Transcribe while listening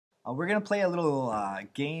We're going to play a little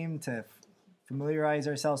game to familiarize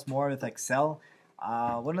ourselves more with Excel.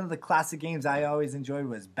 One of the classic games I always enjoyed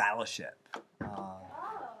was Battleship. I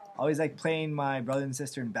always like playing my brother and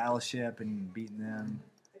sister in Battleship and beating them.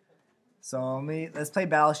 So let's play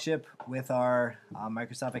Battleship with our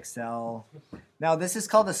Microsoft Excel. Now this is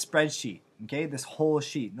called a spreadsheet, okay? This whole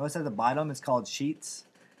sheet. Notice at the bottom it's called Sheets.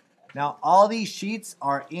 Now all these sheets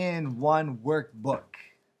are in one workbook.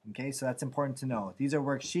 Okay, so that's important to know. These are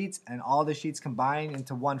worksheets, and all the sheets combined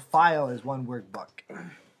into one file is one workbook.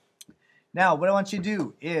 Now, what I want you to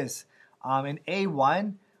do is, in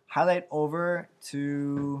A1, highlight over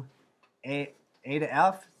to A to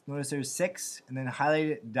F. Notice there's 6, and then highlight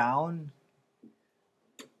it down.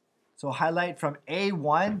 So highlight from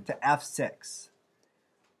A1 to F6.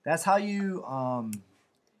 That's how you,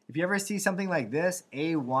 if you ever see something like this,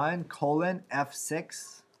 A1 colon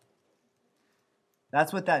F6,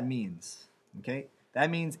 that's what that means, okay? That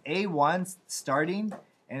means A1 starting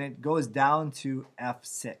and it goes down to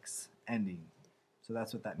F6 ending. So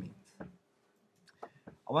that's what that means.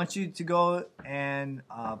 I want you to go and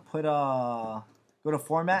go to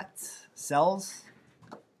Format, Cells,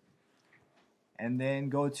 and then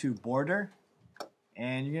go to Border,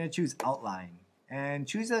 and you're going to choose Outline. And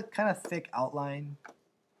choose a kind of thick outline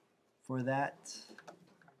for that,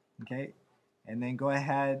 okay? And then go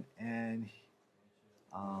ahead and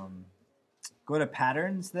go to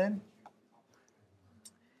Patterns then,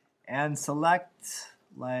 and select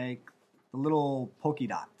like the little pokey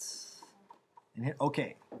dots and hit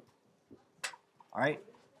OK. All right.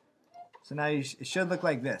 So now it should look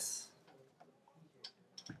like this.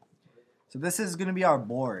 So this is going to be our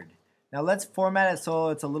board. Now let's format it so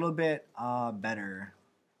it's a little bit better,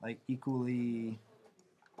 like equally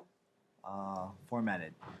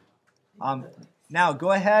formatted. Now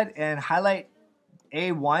go ahead and highlight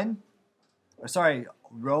A1, or sorry,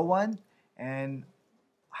 row 1, and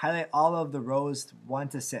highlight all of the rows 1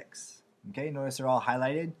 to 6. Okay, notice they're all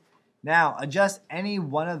highlighted. Now adjust any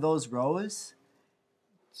one of those rows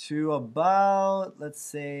to about, let's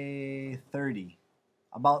say, 30.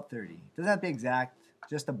 About 30. Doesn't have to be exact,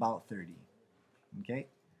 just about 30. Okay,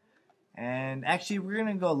 and actually we're going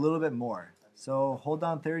to go a little bit more. So hold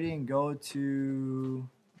down 30 and go to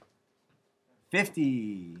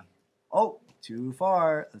 50. Oh, too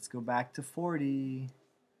far. Let's go back to 40.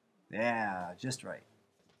 Yeah, just right.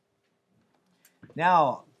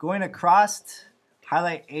 Now, going across,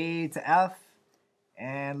 highlight A to F,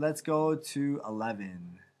 and let's go to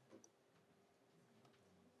 11.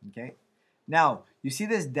 Okay. Now, you see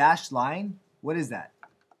this dashed line? What is that?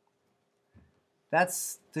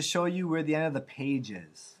 That's to show you where the end of the page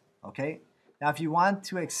is. Okay. Now, if you want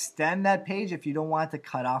to extend that page, if you don't want it to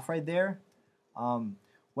cut off right there,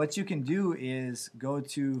 what you can do is go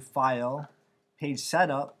to File, Page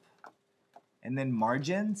Setup, and then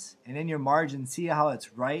Margins. And in your margins, see how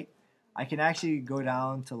it's right? I can actually go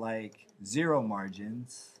down to like 0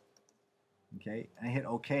 margins. Okay, and I hit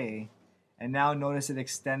OK. And now notice it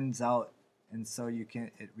extends out, and so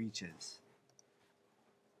it reaches.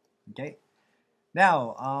 Okay.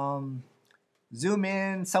 Now, zoom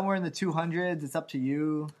in somewhere in the 200s. It's up to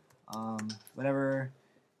you. Whatever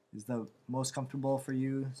is the most comfortable for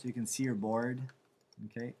you, so you can see your board.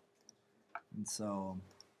 Okay, and so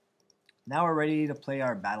now we're ready to play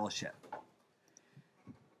our Battleship.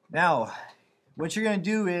 Now what you're going to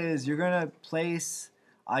do is you're going to place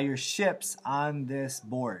your ships on this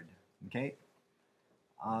board. Okay,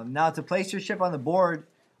 now to place your ship on the board,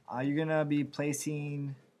 you're going to be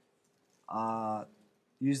placing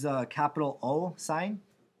use the capital O sign.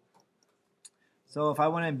 So if I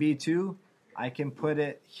want in B2, I can put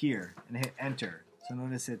it here and hit enter. So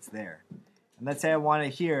notice it's there. And let's say I want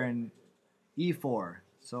it here in E4.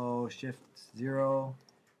 So shift 0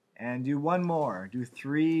 and do one more. Do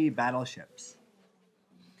 3 battleships.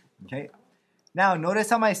 Okay. Now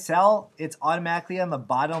notice on my cell, it's automatically on the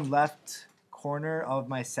bottom left corner of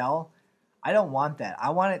my cell. I don't want that.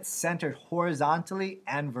 I want it centered horizontally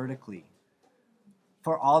and vertically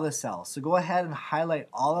for all the cells. So go ahead and highlight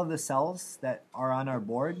all of the cells that are on our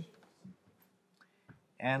board.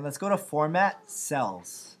 And let's go to Format,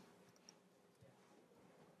 Cells.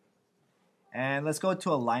 And let's go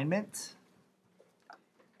to Alignment.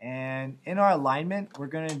 And in our alignment, we're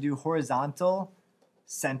going to do horizontal,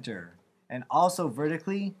 center. And also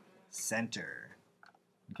vertically, center.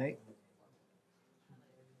 Okay?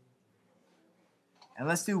 And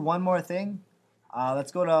let's do one more thing.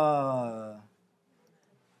 Let's go to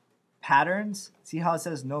Patterns. See how it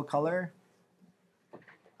says no color?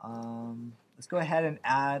 Let's go ahead and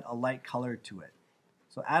add a light color to it.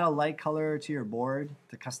 So add a light color to your board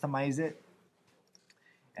to customize it.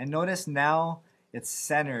 And notice now it's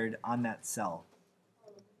centered on that cell.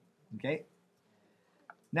 Okay?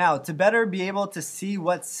 Now, to better be able to see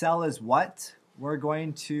what cell is what, we're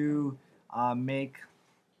going to make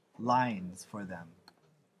lines for them.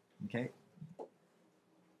 Okay?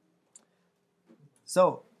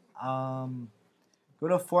 So, go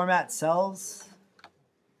to Format Cells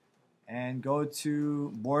and go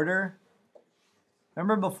to Border.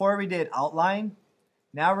 Remember before we did Outline?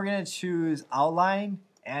 Now we're going to choose Outline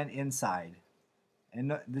and Inside.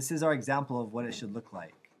 And this is our example of what it should look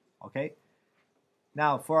like. Okay?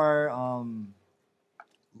 Now for our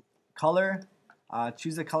color,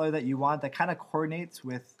 choose a color that you want that kind of coordinates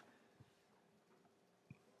with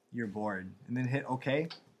your board. And then hit OK.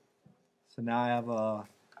 So now I have a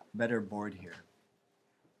better board here.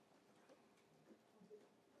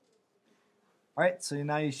 Alright, so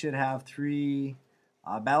now you should have 3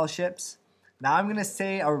 battleships. Now I'm going to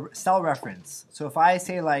say a cell reference. So if I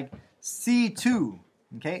say like C2,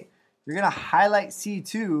 okay, you're going to highlight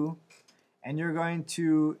C2 and you're going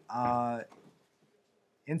to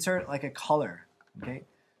insert like a color, okay?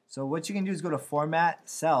 So what you can do is go to Format,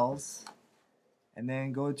 Cells, and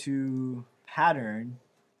then go to Pattern,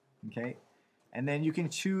 okay? And then you can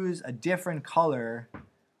choose a different color.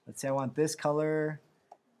 Let's say I want this color,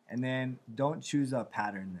 and then don't choose a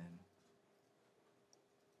pattern then.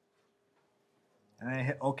 And then I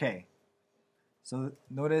hit OK. So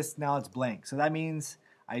notice now it's blank. So that means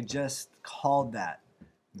I just called that,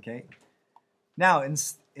 okay? Now,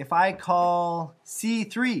 if I call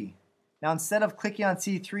C3, now instead of clicking on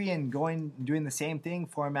C3 and doing the same thing,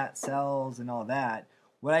 Format Cells and all that,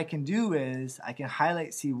 what I can do is I can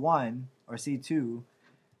highlight C1 or C2.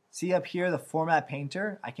 See up here the Format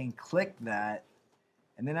Painter? I can click that,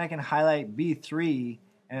 and then I can highlight B3,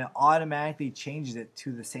 and it automatically changes it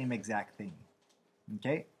to the same exact thing.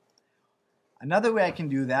 Okay? Another way I can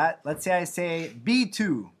do that, let's say I say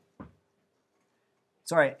B2.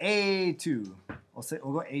 Sorry, A2.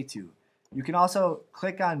 We'll go A2. You can also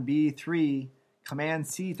click on B3, Command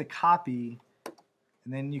C to copy,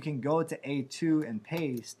 and then you can go to A2 and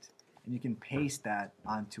paste, and you can paste that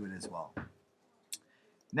onto it as well.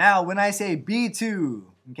 Now, when I say B2,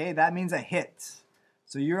 okay, that means a hit.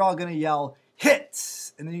 So you're all going to yell,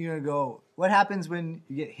 hit! And then you're going to go, what happens when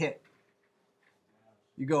you get hit?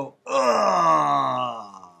 You go,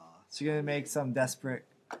 ugh! So you're going to make some desperate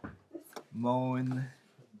moan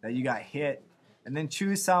that you got hit. And then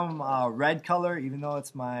choose some red color, even though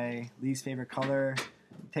it's my least favorite color.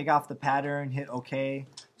 Take off the pattern, hit OK.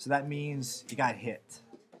 So that means you got hit.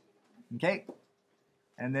 Okay?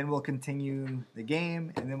 And then we'll continue the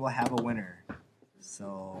game, and then we'll have a winner.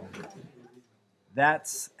 So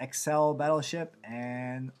that's Excel Battleship,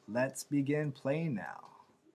 and let's begin playing now.